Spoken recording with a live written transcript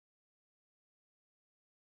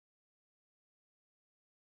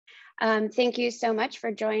Thank you so much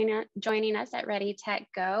for joining us at Ready Tech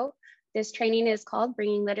Go. This training is called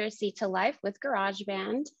Bringing Literacy to Life with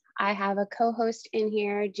GarageBand. I have a co-host in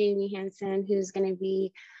here, Jamie Hansen, who's going to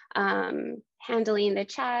be handling the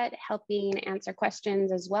chat, helping answer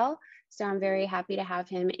questions as well. So I'm very happy to have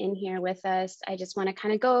him in here with us. I just want to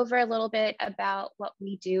kind of go over a little bit about what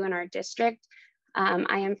we do in our district.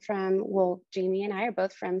 Jamie and I are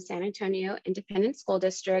both from San Antonio Independent School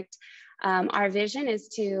District. Our vision is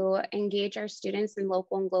to engage our students in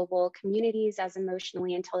local and global communities as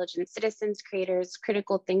emotionally intelligent citizens, creators,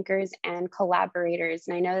 critical thinkers, and collaborators.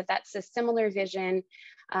 And I know that that's a similar vision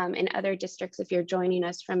in other districts if you're joining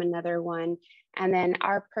us from another one. And then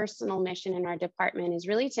our personal mission in our department is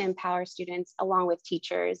really to empower students along with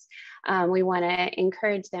teachers. We want to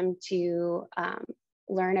encourage them to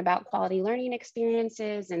learn about quality learning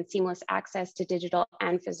experiences and seamless access to digital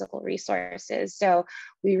and physical resources. So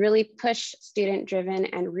we really push student-driven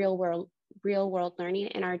and real world learning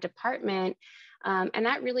in our department. And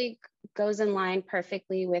that really goes in line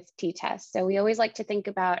perfectly with T-TEST. So we always like to think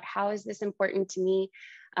about how is this important to me?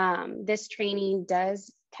 This training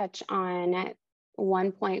does touch on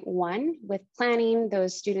 1.1 with planning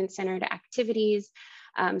those student-centered activities.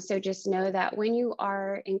 So just know that when you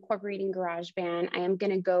are incorporating GarageBand, I am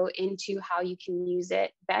going to go into how you can use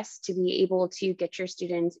it best to be able to get your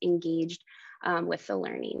students engaged with the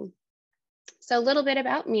learning. So a little bit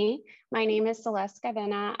about me. My name is Celeste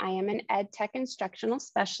Cadena. I am an ed tech instructional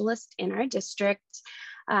specialist in our district.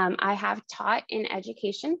 I have taught in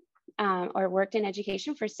education or worked in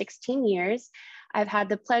education for 16 years. I've had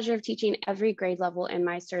the pleasure of teaching every grade level in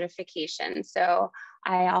my certification. So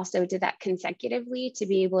I also did that consecutively to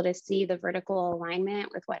be able to see the vertical alignment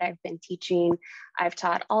with what I've been teaching. I've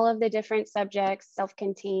taught all of the different subjects,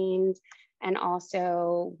 self-contained, and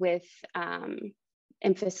also with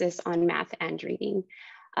emphasis on math and reading.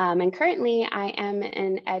 And currently I am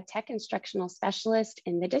an ed tech instructional specialist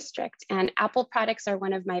in the district, and Apple products are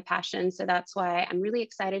one of my passions. So that's why I'm really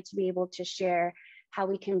excited to be able to share how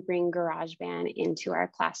we can bring GarageBand into our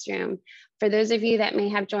classroom. For those of you that may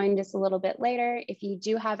have joined us a little bit later, if you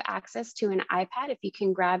do have access to an iPad, if you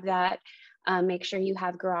can grab that, make sure you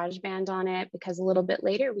have GarageBand on it, because a little bit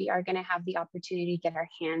later, we are gonna have the opportunity to get our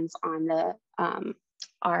hands on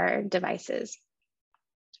our devices.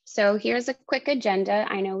 So here's a quick agenda.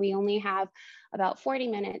 I know we only have about 40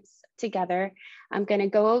 minutes together. I'm going to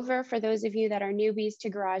go over, for those of you that are newbies to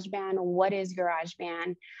GarageBand, what is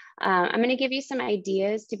GarageBand? I'm going to give you some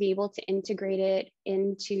ideas to be able to integrate it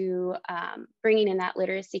into bringing in that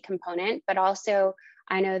literacy component, but also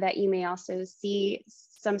I know that you may also see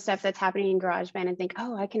some stuff that's happening in GarageBand and think,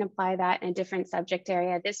 oh, I can apply that in a different subject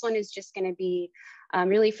area. This one is just going to be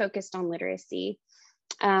really focused on literacy.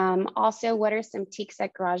 Also, what are some TEKS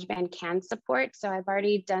that GarageBand can support? So I've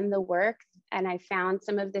already done the work and I found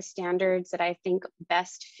some of the standards that I think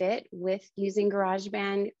best fit with using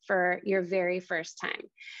GarageBand for your very first time.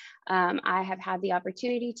 I have had the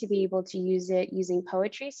opportunity to be able to use it using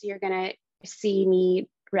poetry. So you're gonna see me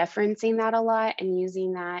referencing that a lot and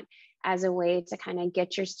using that as a way to kind of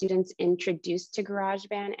get your students introduced to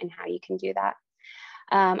GarageBand and how you can do that.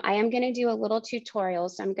 I am going to do a little tutorial.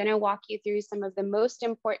 So I'm going to walk you through some of the most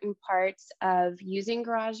important parts of using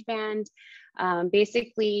GarageBand,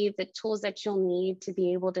 basically the tools that you'll need to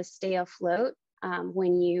be able to stay afloat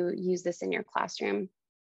when you use this in your classroom.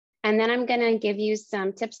 And then I'm going to give you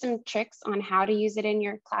some tips and tricks on how to use it in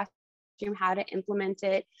your classroom, how to implement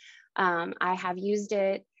it. I have used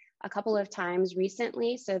it a couple of times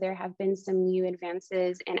recently. So there have been some new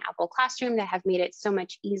advances in Apple Classroom that have made it so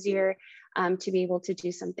much easier to be able to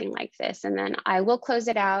do something like this. And then I will close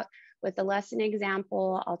it out with a lesson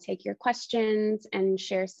example. I'll take your questions and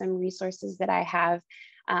share some resources that I have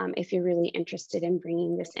if you're really interested in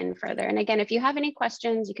bringing this in further. And again, if you have any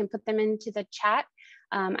questions, you can put them into the chat.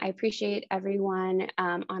 I appreciate everyone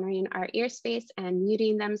honoring our ear space and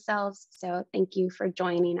muting themselves. So thank you for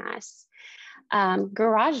joining us.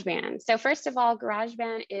 GarageBand. So first of all,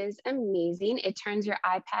 GarageBand is amazing. It turns your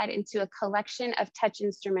iPad into a collection of touch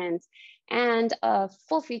instruments and a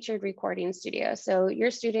full-featured recording studio. So your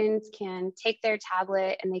students can take their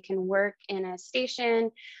tablet and they can work in a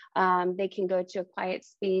station. They can go to a quiet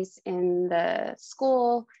space in the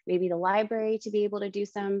school, maybe the library to be able to do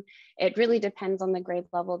some. It really depends on the grade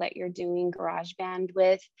level that you're doing GarageBand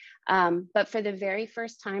with. But for the very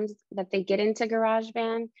first times that they get into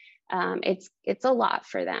GarageBand, it's a lot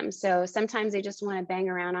for them. So sometimes they just want to bang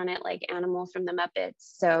around on it like Animal from the Muppets.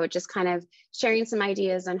 So just kind of sharing some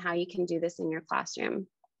ideas on how you can do this in your classroom.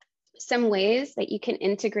 Some ways that you can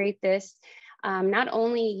integrate this, not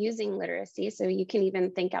only using literacy, so you can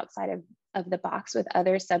even think outside of of the box with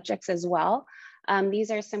other subjects as well.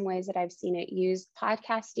 These are some ways that I've seen it used.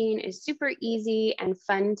 Podcasting is super easy and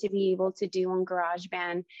fun to be able to do on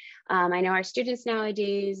GarageBand. I know our students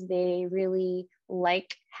nowadays, they really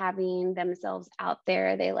like having themselves out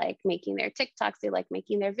there. They like making their TikToks, they like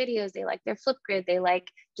making their videos, they like their Flipgrid, they like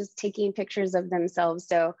just taking pictures of themselves.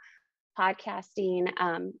 So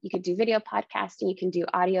podcasting, you could do video podcasting, you can do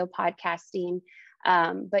audio podcasting,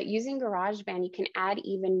 but using GarageBand, you can add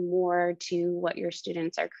even more to what your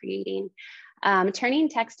students are creating. Turning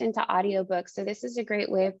text into audiobooks. So this is a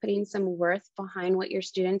great way of putting some worth behind what your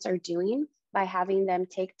students are doing by having them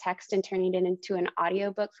take text and turning it into an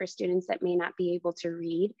audiobook for students that may not be able to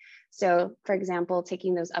read. So for example,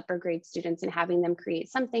 taking those upper grade students and having them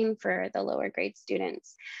create something for the lower grade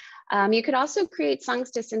students. You could also create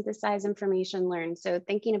songs to synthesize information learned. So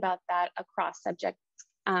thinking about that across subjects,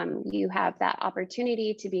 you have that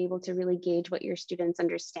opportunity to be able to really gauge what your students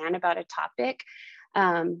understand about a topic,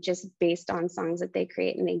 just based on songs that they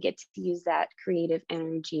create, and they get to use that creative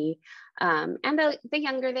energy. And the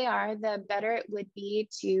younger they are, the better it would be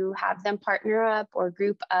to have them partner up or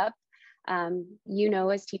group up. You know,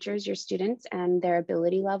 as teachers, your students and their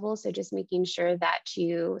ability level. So just making sure that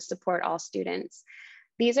you support all students.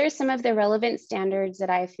 These are some of the relevant standards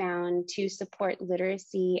that I found to support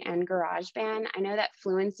literacy and GarageBand. I know that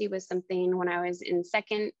fluency was something when I was in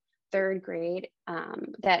second, third grade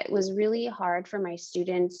that was really hard for my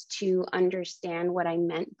students to understand what I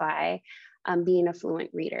meant by being a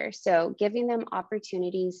fluent reader. So giving them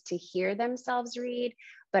opportunities to hear themselves read,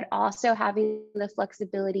 but also having the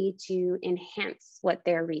flexibility to enhance what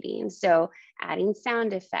they're reading. So adding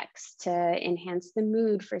sound effects to enhance the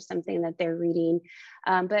mood for something that they're reading.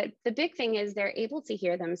 But the big thing is they're able to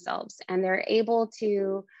hear themselves, and they're able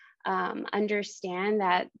to understand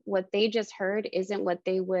that what they just heard isn't what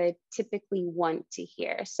they would typically want to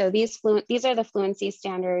hear. So these are the fluency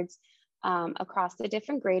standards across the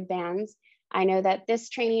different grade bands. I know that this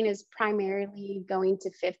training is primarily going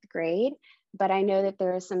to 5th grade, but I know that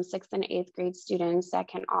there are some 6th and 8th grade students that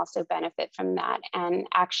can also benefit from that. And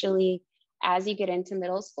actually, as you get into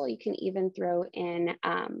middle school, you can even throw in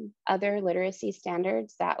other literacy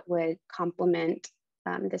standards that would complement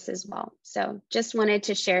this as well. So just wanted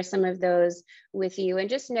to share some of those with you, and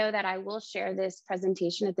just know that I will share this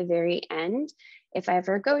presentation at the very end. If I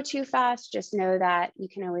ever go too fast, just know that you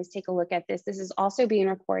can always take a look at this. This is also being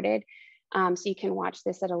recorded, so you can watch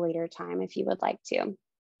this at a later time if you would like to.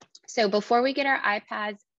 So before we get our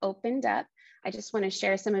iPads opened up, I just want to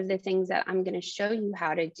share some of the things that I'm going to show you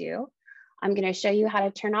how to do. I'm going to show you how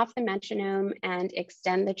to turn off the metronome and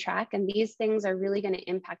extend the track. And these things are really going to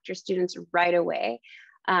impact your students right away,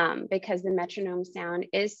 because the metronome sound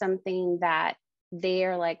is something that they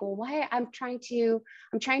are like, well, why? I'm trying to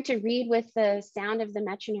read with the sound of the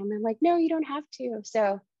metronome. I'm like, no, you don't have to.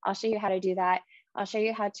 So I'll show you how to do that. I'll show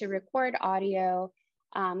you how to record audio,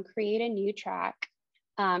 create a new track,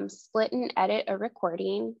 split and edit a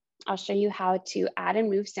recording. I'll show you how to add and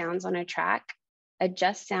move sounds on a track,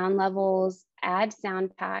 adjust sound levels, add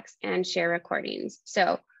sound packs, and share recordings.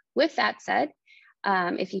 So with that said,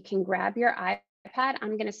 if you can grab your iPad,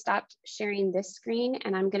 I'm going to stop sharing this screen,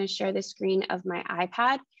 and I'm going to share the screen of my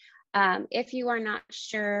iPad. If you are not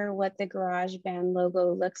sure what the GarageBand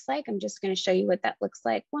logo looks like, I'm just going to show you what that looks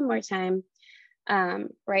like one more time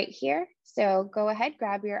right here. So go ahead,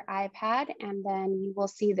 grab your iPad, and then you will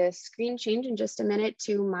see the screen change in just a minute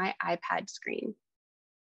to my iPad screen.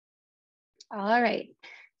 All right.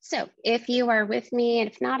 So if you are with me, and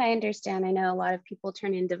if not, I understand. I know a lot of people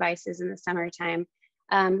turn in devices in the summertime.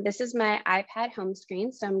 This is my iPad home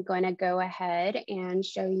screen. So I'm going to go ahead and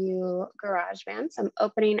show you GarageBand. So I'm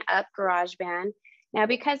opening up GarageBand. Now,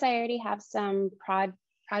 because I already have some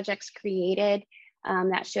projects created,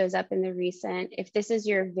 that shows up in the recent. If this is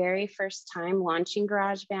your very first time launching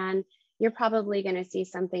GarageBand, you're probably going to see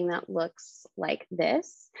something that looks like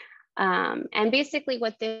this. And basically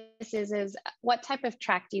what this is what type of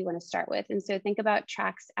track do you want to start with? And so think about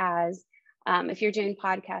tracks as, if you're doing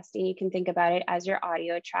podcasting, you can think about it as your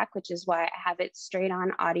audio track, which is why I have it straight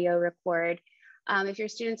on audio record. If your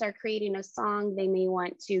students are creating a song, they may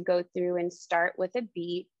want to go through and start with a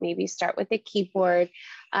beat, maybe start with a keyboard.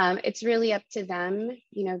 It's really up to them.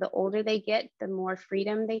 You know, the older they get, the more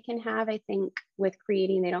freedom they can have. I think with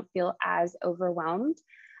creating, they don't feel as overwhelmed.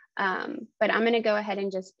 But I'm going to go ahead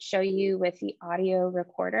and just show you with the audio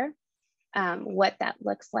recorder what that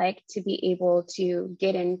looks like to be able to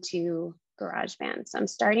get into GarageBand. So I'm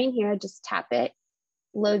starting here, just tap it,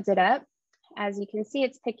 loads it up. As you can see,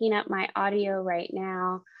 it's picking up my audio right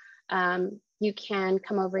now. You can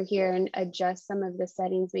come over here and adjust some of the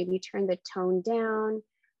settings, maybe turn the tone down,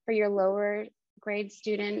 For your lower grade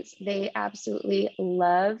students, they absolutely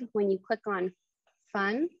love when you click on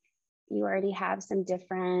fun, you already have some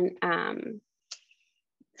different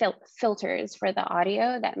filters for the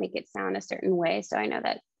audio that make it sound a certain way. So I know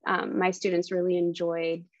that my students really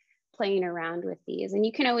enjoyed playing around with these, and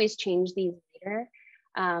you can always change these later.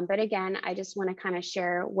 But again, I just want to kind of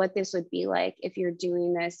share what this would be like if you're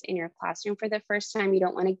doing this in your classroom for the first time. You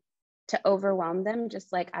don't want to overwhelm them,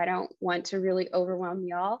 just like I don't want to really overwhelm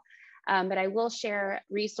y'all. But I will share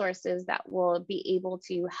resources that will be able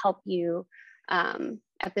to help you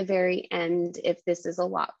at the very end if this is a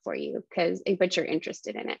lot for you, but you're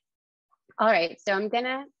interested in it. All right, so I'm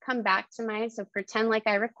gonna come back to so pretend like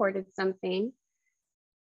I recorded something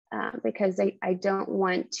because I don't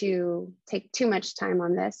want to take too much time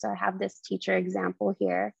on this. So I have this teacher example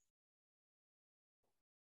here.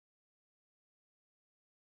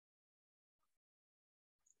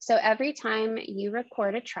 So every time you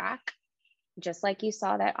record a track, just like you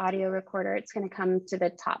saw that audio recorder, it's going to come to the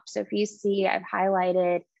top. So if you see, I've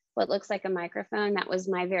highlighted what looks like a microphone. That was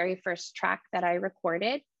my very first track that I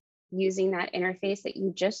recorded using that interface that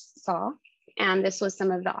you just saw. And this was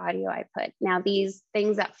some of the audio I put. Now, these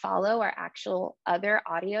things that follow are actual other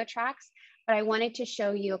audio tracks, but I wanted to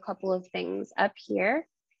show you a couple of things up here.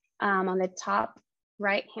 On the top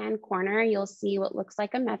right-hand corner, you'll see what looks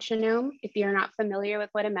like a metronome. If you're not familiar with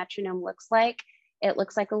what a metronome looks like, it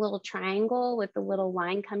looks like a little triangle with a little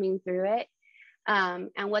line coming through it. And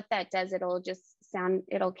what that does,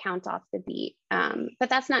 it'll count off the beat. But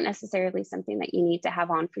that's not necessarily something that you need to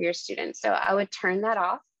have on for your students. So I would turn that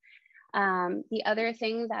off. The other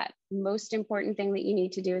thing, that most important thing that you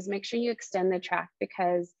need to do is make sure you extend the track,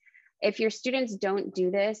 because if your students don't do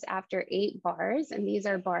this after 8 bars, and these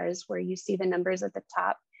are bars where you see the numbers at the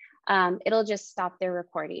top, it'll just stop their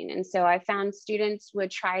recording. And so I found students would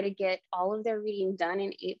try to get all of their reading done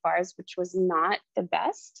in 8 bars, which was not the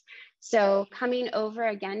best. So coming over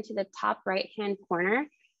again to the top right-hand corner,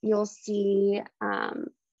 you'll see a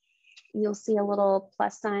little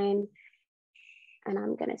plus sign. And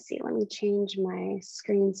I'm gonna see, let me change my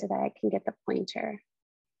screen so that I can get the pointer.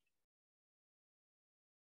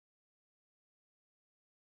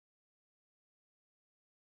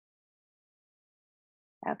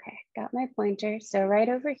 Okay, got my pointer. So right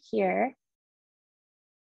over here,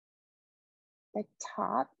 the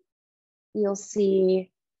top, you'll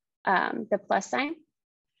see the plus sign.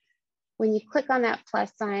 When you click on that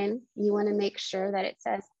plus sign, you want to make sure that it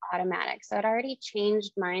says automatic. So I'd already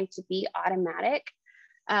changed mine to be automatic.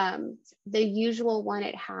 The usual one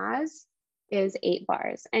it has is 8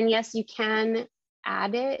 bars. And yes, you can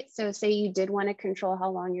add it. So say you did want to control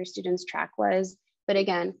how long your student's track was, but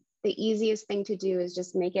again, the easiest thing to do is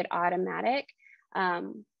just make it automatic,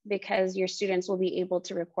 because your students will be able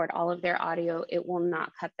to record all of their audio. It will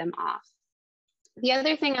not cut them off. The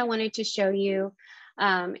other thing I wanted to show you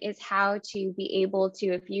is how to be able to,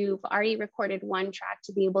 if you've already recorded one track,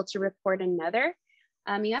 to be able to record another.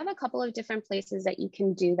 You have a couple of different places that you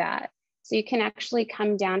can do that. So you can actually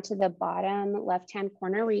come down to the bottom left-hand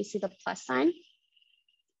corner where you see the plus sign.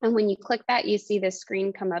 And when you click that, you see the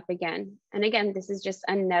screen come up again. And again, this is just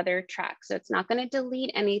another track. So it's not going to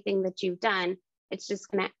delete anything that you've done. It's just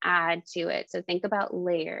going to add to it. So think about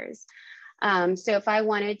layers. So if I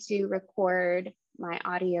wanted to record my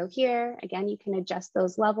audio here, again, you can adjust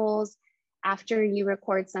those levels after you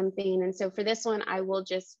record something. And so for this one, I will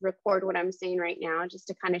just record what I'm saying right now, just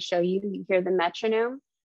to kind of show you. You hear the metronome.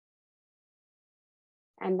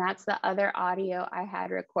 And that's the other audio I had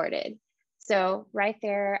recorded. So right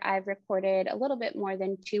there, I've recorded a little bit more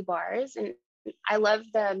than 2 bars. And I love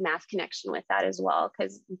the math connection with that as well,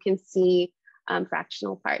 because you can see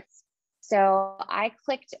fractional parts. So I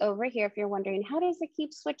clicked over here. If you're wondering, how does it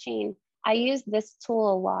keep switching? I use this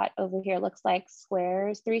tool a lot over here. It looks like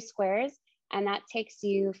squares, 3 squares. And that takes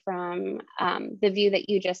you from the view that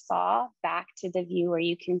you just saw back to the view where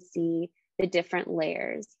you can see the different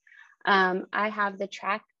layers. I have the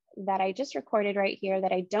track that I just recorded right here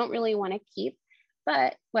that I don't really want to keep,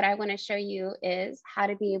 but what I want to show you is how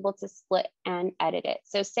to be able to split and edit it.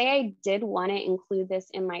 So say I did want to include this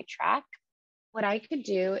in my track, what I could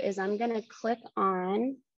do is I'm going to click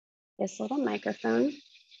on this little microphone.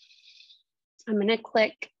 I'm going to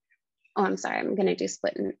click, oh, I'm sorry, I'm going to do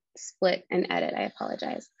split and edit. I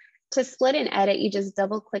apologize. To split and edit, you just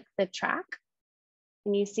double click the track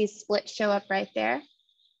and you see split show up right there.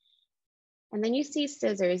 And then you see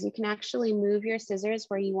scissors. You can actually move your scissors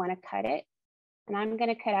where you want to cut it. And I'm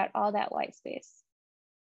going to cut out all that white space.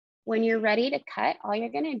 When you're ready to cut, all you're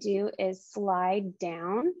going to do is slide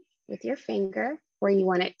down with your finger where you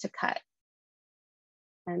want it to cut.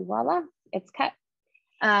 And voila, it's cut.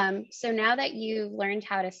 So now that you've learned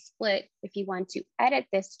how to split, if you want to edit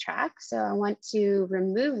this track, so I want to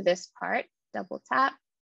remove this part, double tap,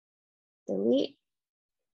 delete.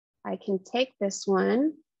 I can take this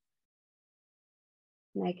one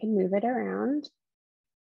and I can move it around.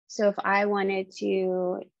 So if I wanted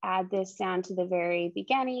to add this sound to the very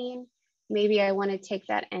beginning, maybe I want to take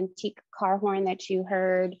that antique car horn that you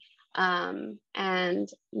heard and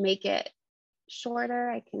make it shorter.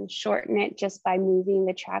 I can shorten it just by moving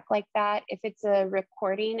the track like that. If it's a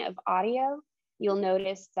recording of audio, you'll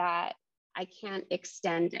notice that I can't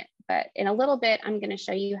extend it. But in a little bit, I'm going to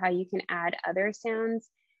show you how you can add other sounds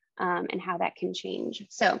and how that can change.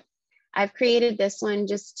 So I've created this one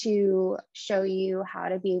just to show you how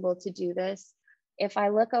to be able to do this. If I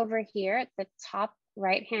look over here at the top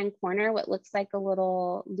right-hand corner, what looks like a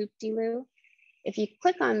little loop-de-loo, if you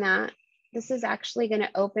click on that, this is actually going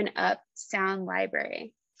to open up Sound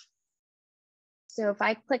Library. So if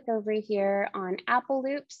I click over here on Apple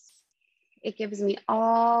Loops, it gives me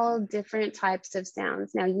all different types of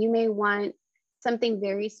sounds. Now you may want something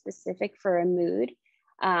very specific for a mood.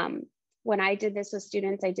 When I did this with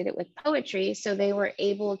students, I did it with poetry. So they were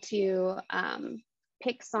able to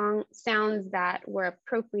pick sounds that were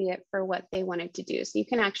appropriate for what they wanted to do. So you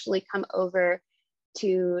can actually come over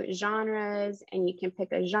to genres and you can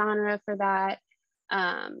pick a genre for that.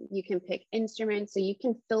 You can pick instruments, so you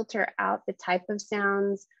can filter out the type of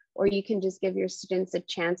sounds, or you can just give your students a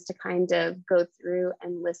chance to kind of go through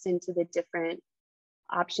and listen to the different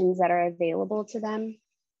options that are available to them.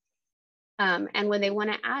 And when they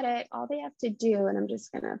want to add it, all they have to do, and I'm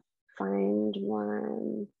just going to find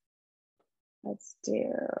one. Let's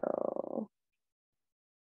do,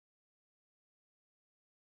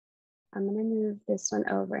 I'm going to move this one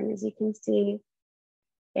over. And as you can see,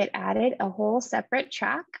 it added a whole separate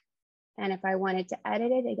track. And if I wanted to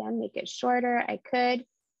edit it again, make it shorter, I could.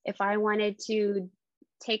 If I wanted to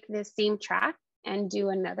take this same track and do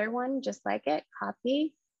another one just like it,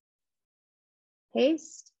 copy,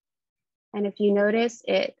 paste. And if you notice,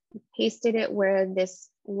 it pasted it where this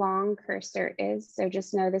long cursor is. So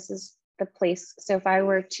just know this is the place. So if I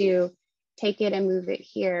were to take it and move it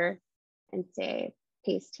here and say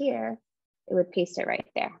paste here, it would paste it right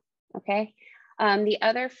there, okay? The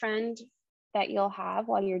other friend that you'll have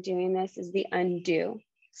while you're doing this is the undo.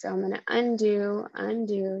 So I'm gonna undo,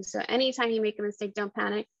 undo. So anytime you make a mistake, don't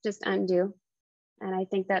panic, just undo. And I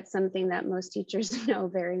think that's something that most teachers know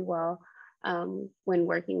very well when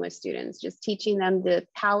working with students, just teaching them the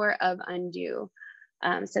power of undo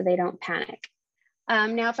so they don't panic.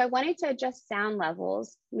 Now, if I wanted to adjust sound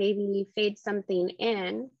levels, maybe fade something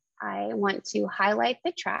in, I want to highlight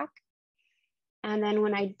the track. And then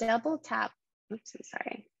when I double tap, oops, I'm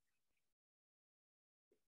sorry.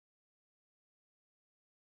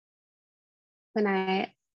 When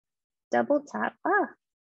I double tap,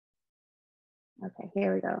 okay,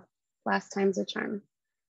 here we go. Last time's a charm.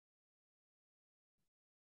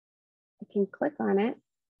 I can click on it.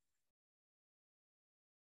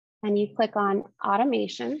 And you click on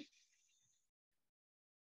automation.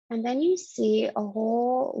 And then you see a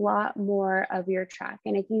whole lot more of your track.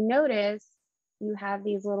 And if you notice, you have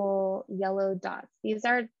these little yellow dots. These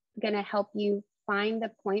are going to help you find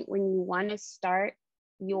the point when you want to start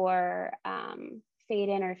your fade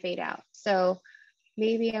in or fade out. So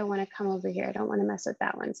maybe I want to come over here. I don't want to mess with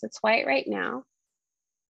that one. So it's white right now.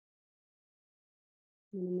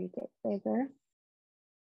 I'm going to make it bigger.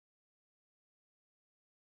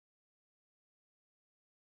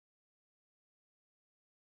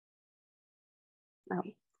 Oh,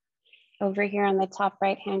 over here on the top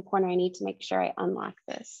right-hand corner, I need to make sure I unlock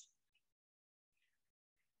this.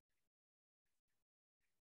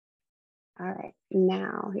 All right,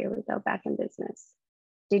 now here we go, back in business.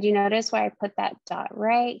 Did you notice why I put that dot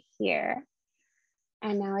right here?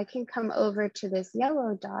 And now I can come over to this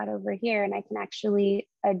yellow dot over here and I can actually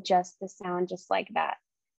adjust the sound just like that.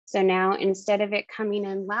 So now instead of it coming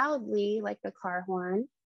in loudly like the car horn,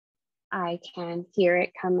 I can hear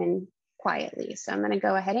it come in quietly. So I'm gonna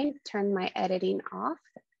go ahead and turn my editing off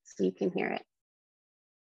so you can hear it.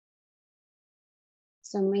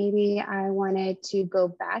 So maybe I wanted to go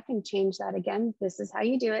back and change that again. This is how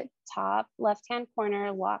you do it. Top left-hand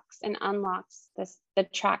corner locks and unlocks the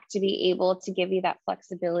track to be able to give you that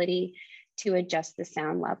flexibility to adjust the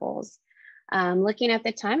sound levels. Looking at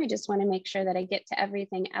the time, I just want to make sure that I get to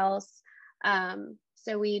everything else.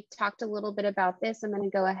 So we talked a little bit about this. I'm going to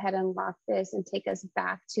go ahead and lock this and take us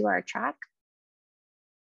back to our track.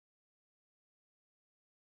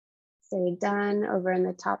 Say done over in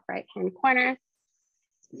the top right-hand corner.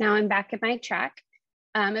 Now I'm back at my track.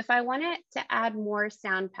 If I wanted to add more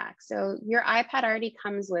sound packs, so your iPad already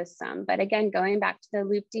comes with some, but again, going back to the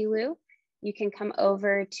Loop-de-Loo, you can come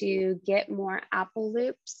over to get more Apple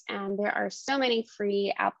Loops, and there are so many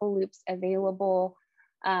free Apple Loops available.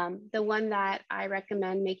 The one that I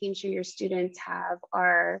recommend making sure your students have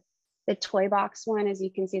are the Toy Box one. As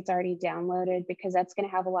you can see, it's already downloaded because that's going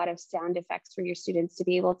to have a lot of sound effects for your students to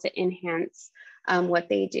be able to enhance what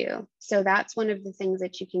they do. So that's one of the things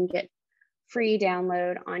that you can get free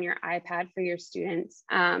download on your iPad for your students.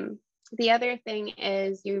 The other thing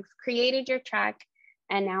is you've created your track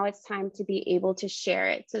and now it's time to be able to share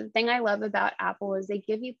it. So the thing I love about Apple is they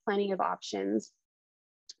give you plenty of options.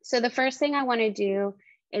 So the first thing I want to do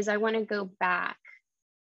is I want to go back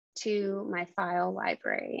to my file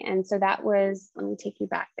library. And so that was, let me take you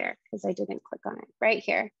back there because I didn't click on it, right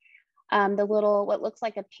here. The little, what looks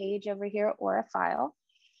like a page over here or a file.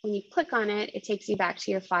 When you click on it, it takes you back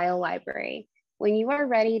to your file library. When you are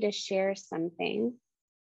ready to share something,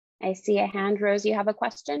 I see a hand. Rose, you have a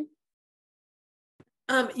question?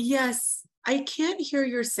 Yes, I can't hear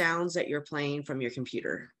your sounds that you're playing from your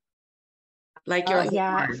computer. Like your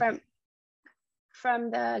yeah, horn.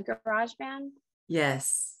 from the GarageBand?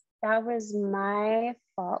 Yes. That was my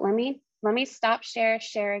fault. Let me stop share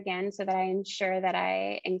again so that I ensure that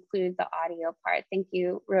I include the audio part. Thank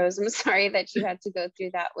you, Rose. I'm sorry that you had to go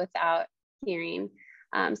through that without hearing.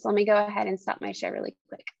 So let me go ahead and stop my share really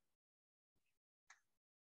quick.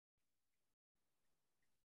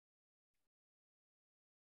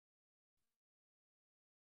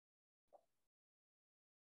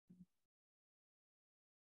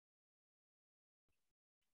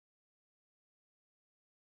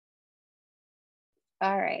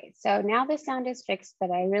 All right, so now the sound is fixed, but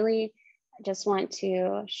I really just want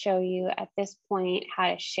to show you at this point how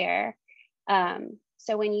to share.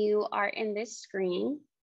 So when you are in this screen,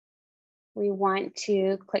 we want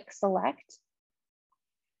to click select,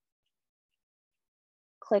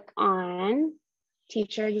 click on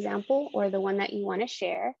teacher example or the one that you want to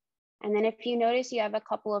share. And then if you notice, you have a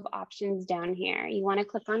couple of options down here. You want to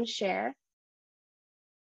click on share.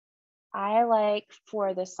 I like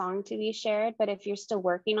for the song to be shared, but if you're still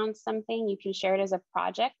working on something, you can share it as a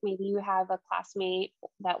project. Maybe you have a classmate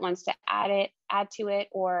that wants to add to it,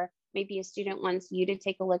 or maybe a student wants you to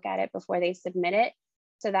take a look at it before they submit it.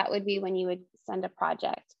 So that would be when you would send a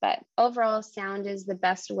project. But overall, sound is the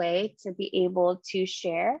best way to be able to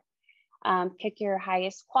share. Pick your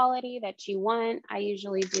highest quality that you want. I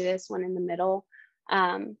usually do this one in the middle.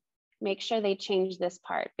 Make sure they change this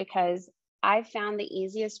part because I've found the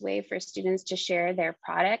easiest way for students to share their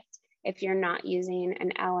product if you're not using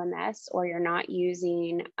an LMS or you're not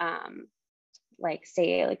using like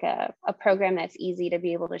say like a program that's easy to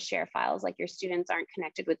be able to share files, like your students aren't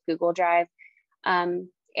connected with Google Drive.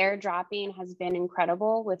 Airdropping has been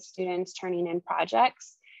incredible with students turning in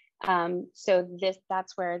projects. So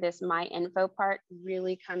that's where this My Info part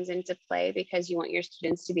really comes into play because you want your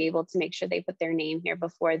students to be able to make sure they put their name here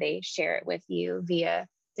before they share it with you via,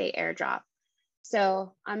 say, AirDrop.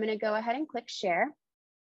 So I'm going to go ahead and click share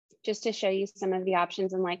just to show you some of the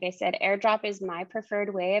options. And like I said, AirDrop is my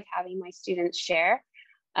preferred way of having my students share.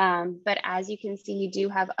 But as you can see, you do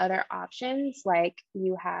have other options, like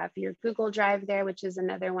you have your Google Drive there, which is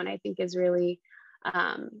another one I think is really,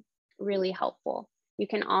 really helpful. You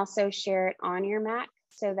can also share it on your Mac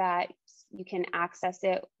so that you can access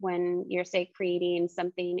it when you're, say, creating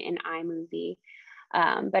something in iMovie.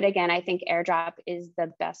 But again, I think AirDrop is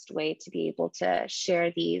the best way to be able to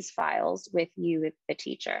share these files with you, the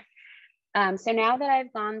teacher. So now that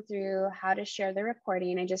I've gone through how to share the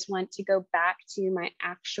recording, I just want to go back to my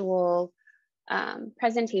actual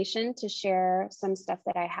presentation to share some stuff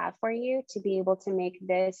that I have for you to be able to make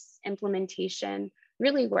this implementation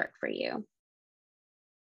really work for you.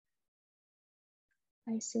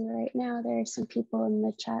 I see right now there are some people in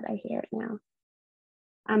the chat. I hear it now.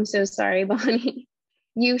 I'm so sorry, Bonnie.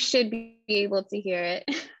 You should be able to hear it.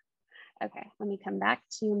 Okay, let me come back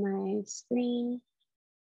to my screen.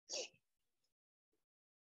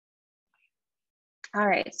 All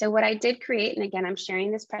right, so what I did create, and again, I'm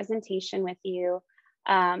sharing this presentation with you.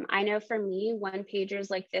 I know for me, one pagers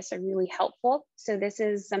like this are really helpful. So this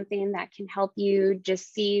is something that can help you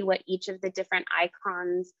just see what each of the different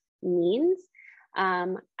icons means.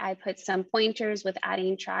 I put some pointers with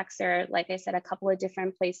adding tracks. There are, like I said, a couple of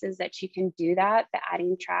different places that you can do that, the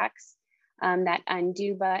adding tracks, that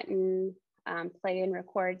undo button, play and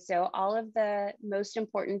record. So all of the most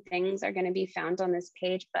important things are going to be found on this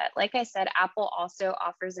page. But like I said, Apple also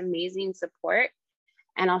offers amazing support,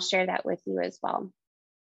 and I'll share that with you as well.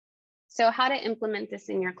 So how to implement this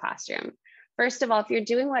in your classroom. First of all, if you're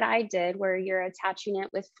doing what I did, where you're attaching it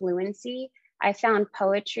with fluency, I found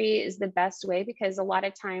poetry is the best way because a lot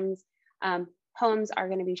of times poems are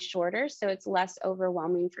going to be shorter, so it's less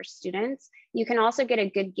overwhelming for students. You can also get a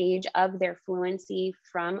good gauge of their fluency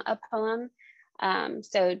from a poem.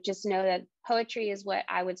 So just know that poetry is what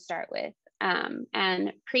I would start with.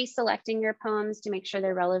 And pre-selecting your poems to make sure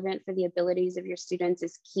they're relevant for the abilities of your students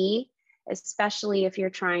is key, especially if you're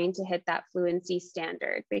trying to hit that fluency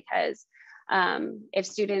standard, because if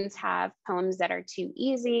students have poems that are too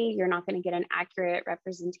easy, you're not going to get an accurate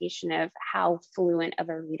representation of how fluent of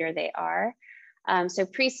a reader they are. So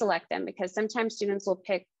pre-select them, because sometimes students will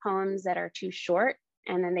pick poems that are too short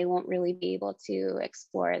and then they won't really be able to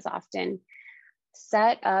explore as often.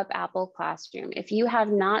 Set up Apple Classroom. If you have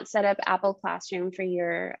not set up Apple Classroom for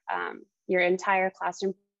your entire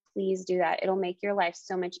classroom, please do that. It'll make your life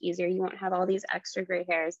so much easier. You won't have all these extra gray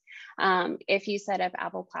hairs if you set up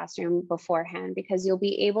Apple Classroom beforehand, because you'll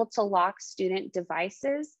be able to lock student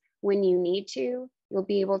devices when you need to. You'll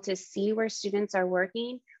be able to see where students are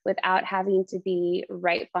working without having to be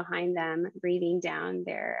right behind them, breathing down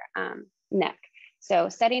their neck. So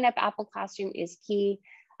setting up Apple Classroom is key.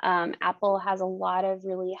 Apple has a lot of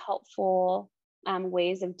really helpful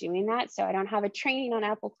ways of doing that. So I don't have a training on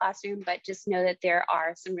Apple Classroom, but just know that there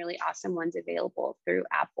are some really awesome ones available through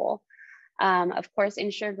Apple. Of course,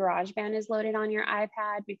 ensure GarageBand is loaded on your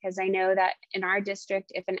iPad, because I know that in our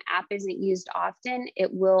district, if an app isn't used often,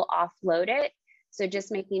 it will offload it. So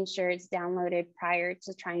just making sure it's downloaded prior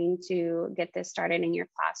to trying to get this started in your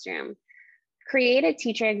classroom. Create a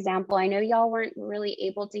teacher example. I know y'all weren't really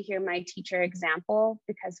able to hear my teacher example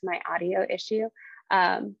because of my audio issue.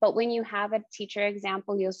 But when you have a teacher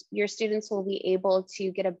example, your students will be able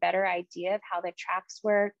to get a better idea of how the tracks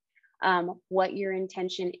work, what your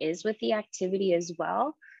intention is with the activity as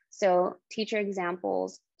well. So teacher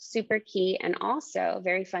examples, super key, and also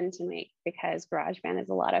very fun to make because GarageBand is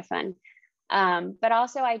a lot of fun. But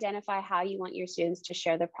also identify how you want your students to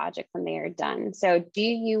share the project when they are done. So do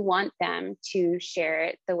you want them to share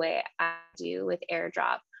it the way I do with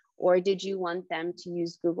AirDrop? Or did you want them to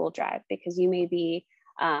use Google Drive? Because you may be,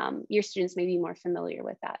 your students may be more familiar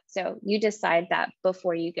with that. So you decide that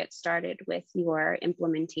before you get started with your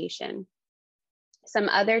implementation. Some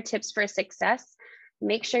other tips for success: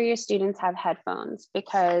 make sure your students have headphones,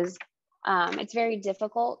 because it's very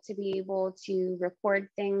difficult to be able to record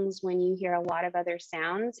things when you hear a lot of other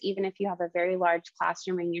sounds. Even if you have a very large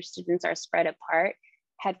classroom and your students are spread apart,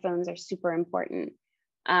 headphones are super important.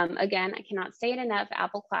 Again, I cannot say it enough: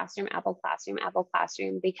 Apple Classroom, Apple Classroom, Apple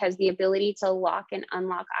Classroom, because the ability to lock and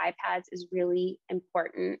unlock iPads is really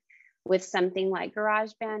important with something like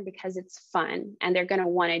GarageBand, because it's fun and they're going to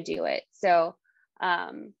want to do it. So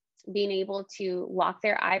being able to lock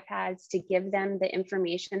their iPads to give them the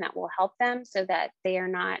information that will help them so that they are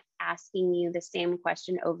not asking you the same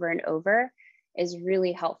question over and over is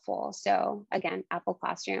really helpful. So again, Apple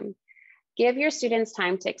Classroom. Give your students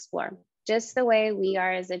time to explore. Just the way we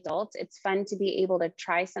are as adults, it's fun to be able to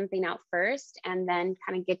try something out first and then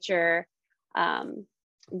kind of get your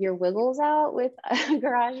wiggles out with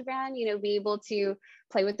GarageBand, you know, be able to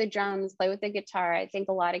play with the drums, play with the guitar. I think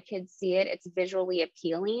a lot of kids see it, it's visually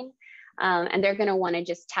appealing, and they're gonna wanna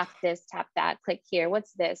just tap this, tap that, click here,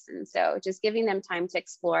 what's this? And so just giving them time to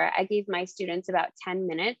explore. I gave my students about 10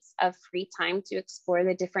 minutes of free time to explore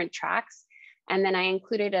the different tracks. And then I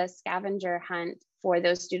included a scavenger hunt for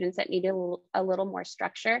those students that needed a little more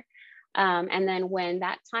structure. And then when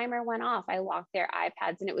that timer went off, I locked their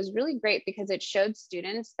iPads, and it was really great because it showed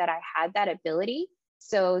students that I had that ability.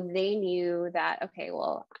 So they knew that, okay,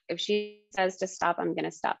 well, if she says to stop, I'm going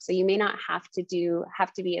to stop. So you may not have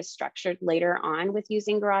to be as structured later on with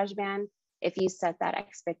using GarageBand if you set that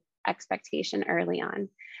expectation early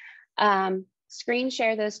on. Screen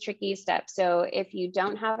share those tricky steps. So if you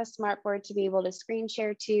don't have a smartboard to be able to screen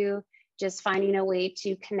share to, just finding a way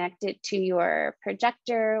to connect it to your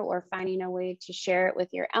projector, or finding a way to share it with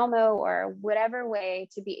your Elmo, or whatever way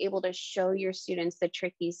to be able to show your students the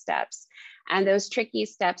tricky steps. And those tricky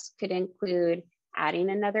steps could include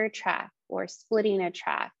adding another track, or splitting a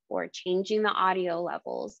track, or changing the audio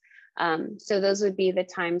levels. So those would be the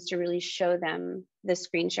times to really show them the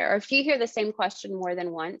screen share. Or if you hear the same question more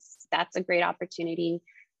than once, that's a great opportunity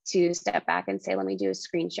to step back and say, let me do a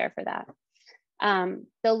screen share for that.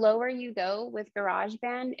 The lower you go with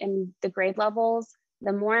GarageBand and the grade levels,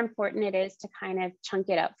 the more important it is to kind of chunk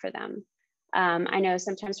it up for them. I know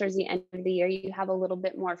sometimes towards the end of the year, you have a little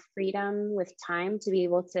bit more freedom with time to be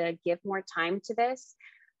able to give more time to this.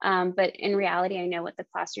 But in reality, I know what the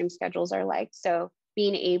classroom schedules are like. So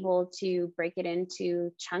being able to break it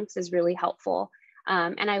into chunks is really helpful.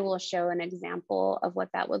 And I will show an example of what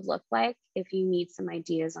that would look like if you need some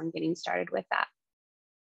ideas on getting started with that.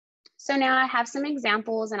 So now I have some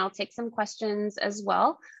examples and I'll take some questions as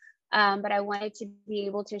well. But I wanted to be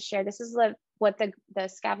able to share, this is what the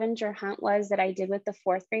scavenger hunt was that I did with the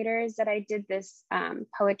fourth graders, that I did this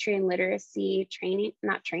poetry and literacy training,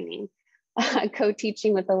 not training,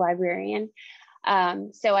 co-teaching with the librarian.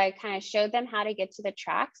 So I kind of showed them how to get to the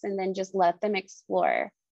tracks and then just let them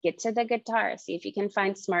explore. Get to the guitar, see if you can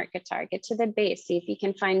find smart guitar, get to the bass, see if you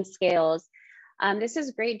can find scales. This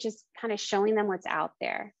is great, just kind of showing them what's out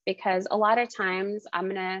there, because a lot of times, I'm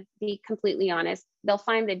gonna be completely honest, they'll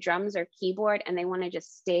find the drums or keyboard and they wanna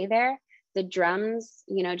just stay there. The drums,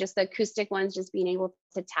 you know, just the acoustic ones, just being able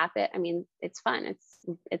to tap it. I mean, it's fun,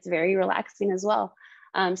 it's very relaxing as well.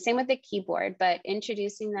 Same with the keyboard, but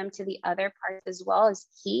introducing them to the other parts as well is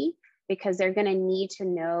key, because they're gonna need to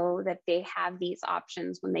know that they have these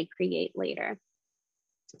options when they create later.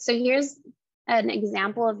 So here's an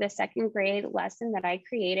example of the second grade lesson that I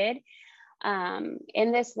created.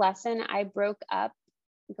 In this lesson, I broke up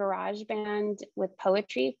GarageBand with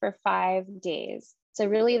poetry for 5 days. So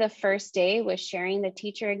really the first day was sharing the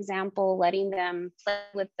teacher example, letting them play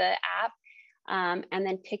with the app, and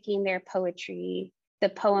then picking their poetry, the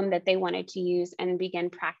poem that they wanted to use, and begin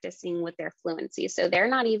practicing with their fluency. So they're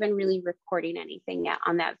not even really recording anything yet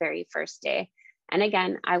on that very first day. And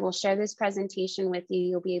again, I will share this presentation with you.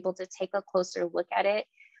 You'll be able to take a closer look at it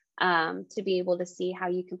to be able to see how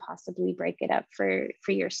you can possibly break it up for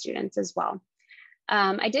your students as well.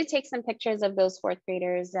 I did take some pictures of those fourth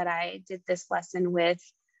graders that I did this lesson with,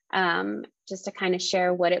 just to kind of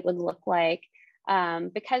share what it would look like.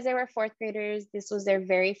 Because they were fourth graders, this was their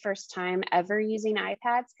very first time ever using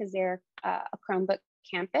iPads, because they're a Chromebook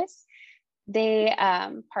campus. They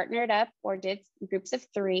partnered up or did groups of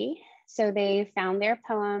 3. So they found their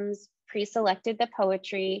poems, pre-selected the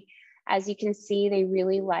poetry. As you can see, they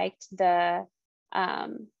really liked the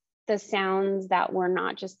sounds that were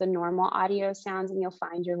not just the normal audio sounds, and you'll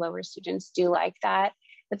find your lower students do like that.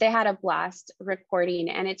 But they had a blast recording,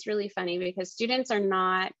 and it's really funny because kids are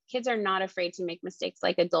not afraid to make mistakes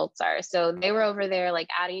like adults are. So they were over there like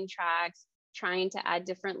adding tracks, trying to add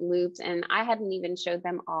different loops, and I hadn't even showed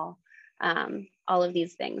them all of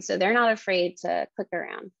these things. So they're not afraid to click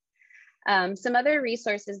around. Some other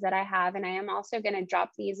resources that I have, and I am also going to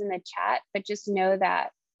drop these in the chat, but just know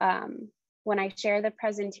that when I share the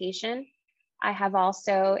presentation, I have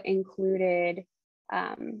also included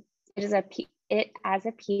it as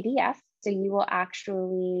a PDF. So you will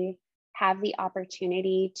actually have the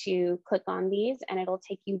opportunity to click on these and it'll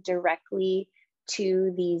take you directly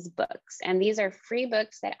to these books. And these are free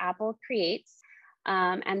books that Apple creates.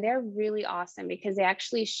 And they're really awesome because they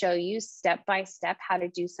actually show you step by step how to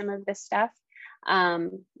do some of this stuff. There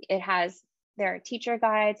are teacher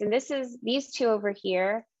guides, and these two over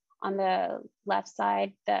here on the left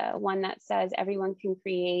side, the one that says everyone can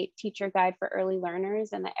create teacher guide for early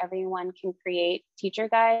learners and the everyone can create teacher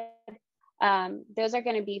guide. Those are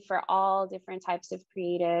going to be for all different types of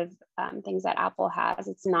creative things that Apple has.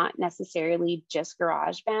 It's not necessarily just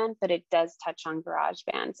GarageBand, but it does touch on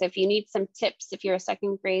GarageBand. So if you need some tips, if you're a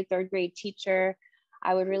second grade, third grade teacher,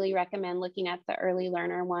 I would really recommend looking at the early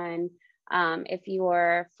learner one. If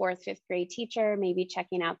you're fourth, fifth grade teacher, maybe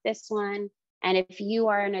checking out this one. And if you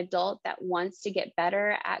are an adult that wants to get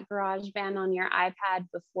better at GarageBand on your iPad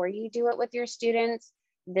before you do it with your students,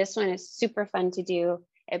 this one is super fun to do.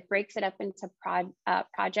 It breaks it up into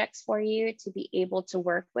projects for you to be able to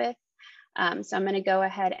work with. So I'm going to go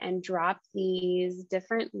ahead and drop these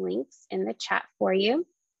different links in the chat for you.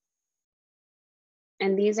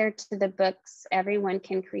 And these are to the books everyone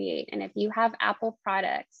can create. And if you have Apple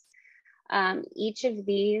products, each of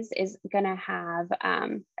these is going to have,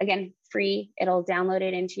 again, free. It'll download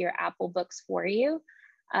it into your Apple books for you.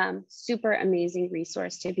 Super amazing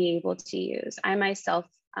resource to be able to use. I myself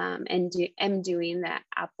am doing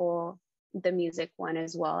the music one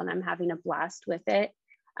as well, and I'm having a blast with it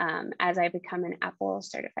as I become an Apple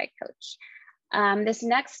certified coach. This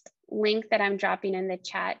next link that I'm dropping in the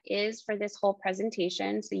chat is for this whole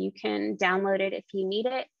presentation, so you can download it if you need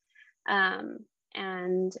it.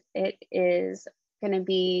 And it is going to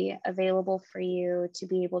be available for you to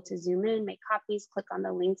be able to zoom in, make copies, click on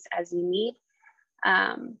the links as you need.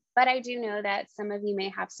 But I do know that some of you may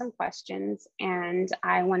have some questions, and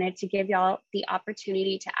I wanted to give y'all the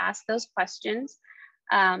opportunity to ask those questions.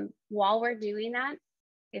 While we're doing that,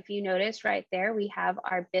 if you notice right there, we have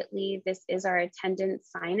our bit.ly. This is our attendance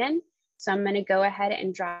sign-in. So I'm going to go ahead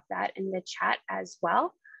and drop that in the chat as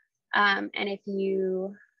well. And if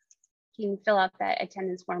you can fill out that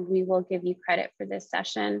attendance form, we will give you credit for this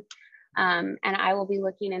session. And I will be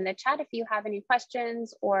looking in the chat if you have any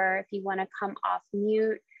questions or if you want to come off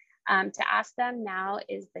mute to ask them. Now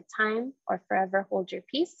is the time, or forever hold your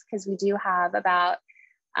peace, because we do have about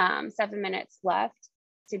 7 minutes left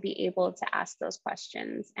to be able to ask those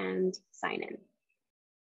questions and sign in.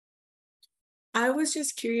 I was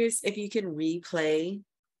just curious if you can replay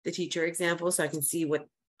the teacher example so I can see what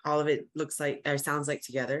all of it looks like or sounds like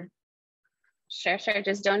together. Sure.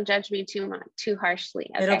 Just don't judge me too harshly.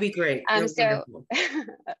 Okay? It'll be great.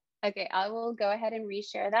 Okay, I will go ahead and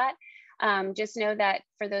reshare that. Just know that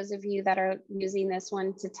for those of you that are using this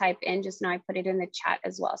one to type in, just know I put it in the chat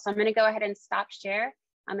as well. So I'm going to go ahead and stop share.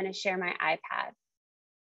 I'm going to share my iPad.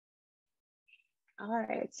 All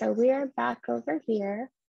right, so we are back over here.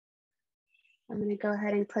 I'm going to go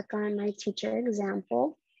ahead and click on my teacher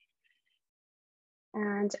example.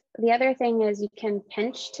 And the other thing is you can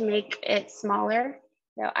pinch to make it smaller.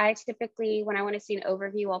 So I typically, when I want to see an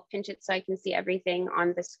overview, I'll pinch it so I can see everything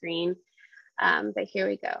on the screen. But here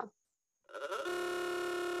we go.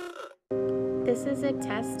 This is a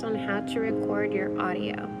test on how to record your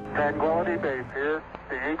audio. Tranquility Base here.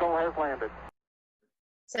 The Eagle has landed.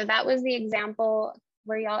 So that was the example.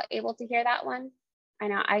 Were y'all able to hear that one? I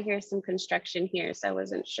know I hear some construction here, so I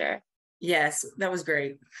wasn't sure. Yes, that was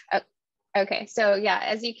great. Okay, so yeah,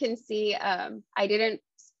 as you can see, I didn't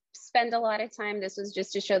spend a lot of time. This was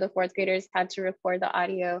just to show the fourth graders how to record the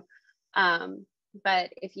audio.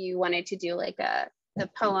 But if you wanted to do like the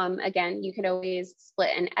poem, again, you could always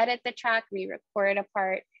split and edit the track, re-record a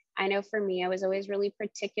part. I know for me, I was always really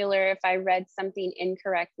particular if I read something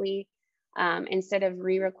incorrectly. Instead of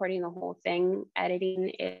re-recording the whole thing,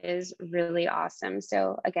 editing is really awesome.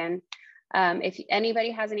 So again, if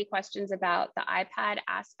anybody has any questions about the iPad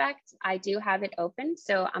aspect, I do have it open.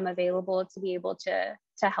 So I'm available to be able to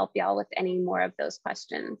help y'all with any more of those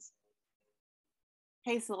questions.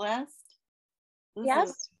 Hey, Celeste.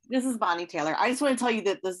 Yes. This is Bonnie Taylor. I just want to tell you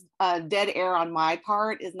that this dead air on my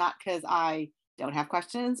part is not because I don't have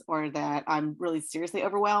questions or that I'm really seriously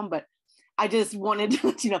overwhelmed, but I just wanted to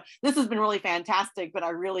let you know, this has been really fantastic, but I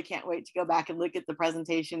really can't wait to go back and look at the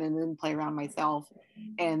presentation and then play around myself.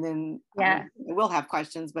 And then I will have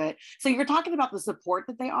questions. But so you're talking about the support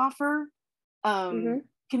that they offer. Can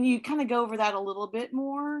you kind of go over that a little bit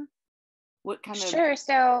more? What kind of? Sure.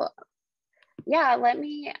 So yeah, let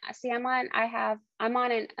me see. I'm on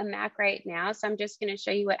a Mac right now. So I'm just going to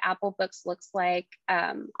show you what Apple Books looks like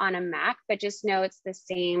on a Mac, but just know it's the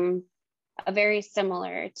same, very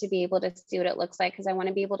similar, to be able to see what it looks like, because I want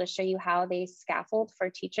to be able to show you how they scaffold for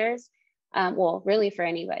teachers. Well, really for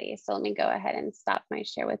anybody. So let me go ahead and stop my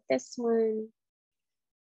share with this one.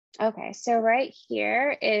 Okay, so right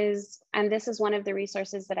here is, and this is one of the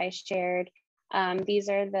resources that I shared. These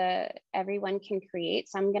are everyone can create.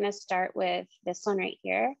 So I'm going to start with this one right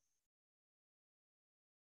here.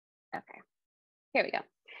 Okay, here we go.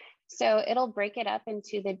 So it'll break it up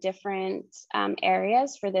into the different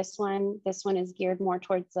areas for this one. This one is geared more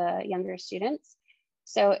towards the younger students.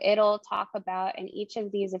 So it'll talk about, in each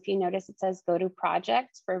of these, if you notice, it says go to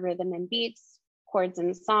projects for rhythm and beats, chords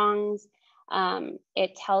and songs.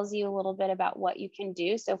 It tells you a little bit about what you can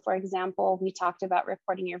do. So for example, we talked about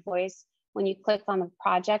recording your voice. When you click on the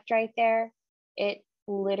project right there, it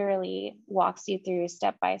literally walks you through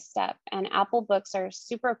step by step. And Apple Books are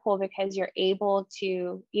super cool because you're able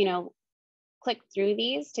to, click through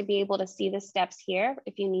these to be able to see the steps here.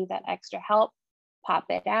 If you need that extra help, pop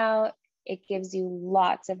it out. It gives you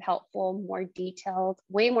lots of helpful,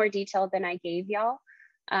 way more detailed than I gave y'all.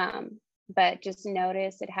 But just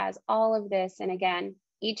notice it has all of this. And again,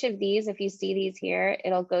 each of these, if you see these here,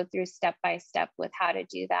 it'll go through step by step with how to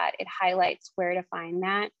do that. It highlights where to find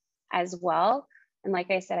that as well. And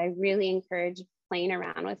like I said, I really encourage playing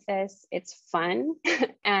around with this. It's fun.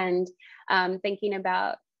 And thinking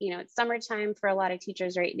about, it's summertime for a lot of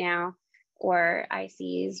teachers right now, or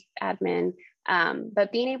ICs, admin,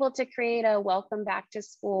 but being able to create a welcome back to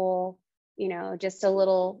school, just a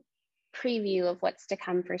little preview of what's to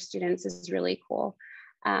come for students is really cool.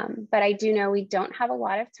 But I do know we don't have a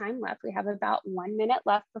lot of time left. We have about 1 minute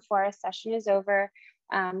left before our session is over.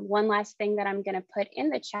 One last thing that I'm going to put in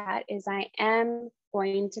the chat is I am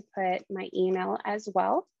going to put my email as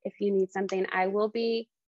well. If you need something, I will be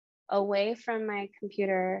away from my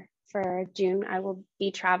computer for June. I will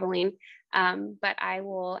be traveling, but I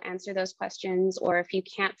will answer those questions. Or if you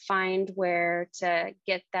can't find where to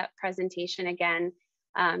get that presentation again,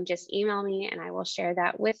 just email me and I will share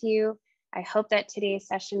that with you. I hope that today's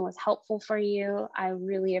session was helpful for you. I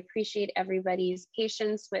really appreciate everybody's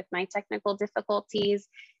patience with my technical difficulties,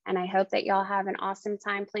 and I hope that y'all have an awesome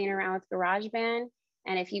time playing around with GarageBand.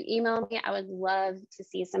 And if you email me, I would love to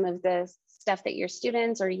see some of the stuff that your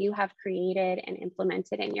students or you have created and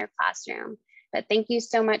implemented in your classroom. But thank you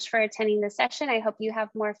so much for attending the session. I hope you have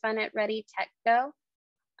more fun at Ready Tech Go.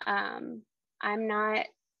 I'm not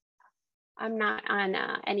on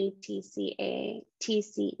any TCEA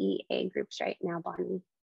groups right now, Bonnie.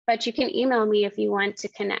 But you can email me if you want to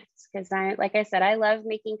connect, because like I said, I love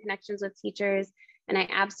making connections with teachers, and I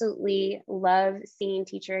absolutely love seeing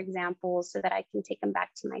teacher examples so that I can take them back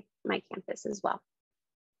to my campus as well.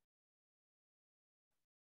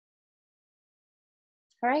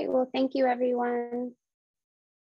 All right, well, thank you, everyone.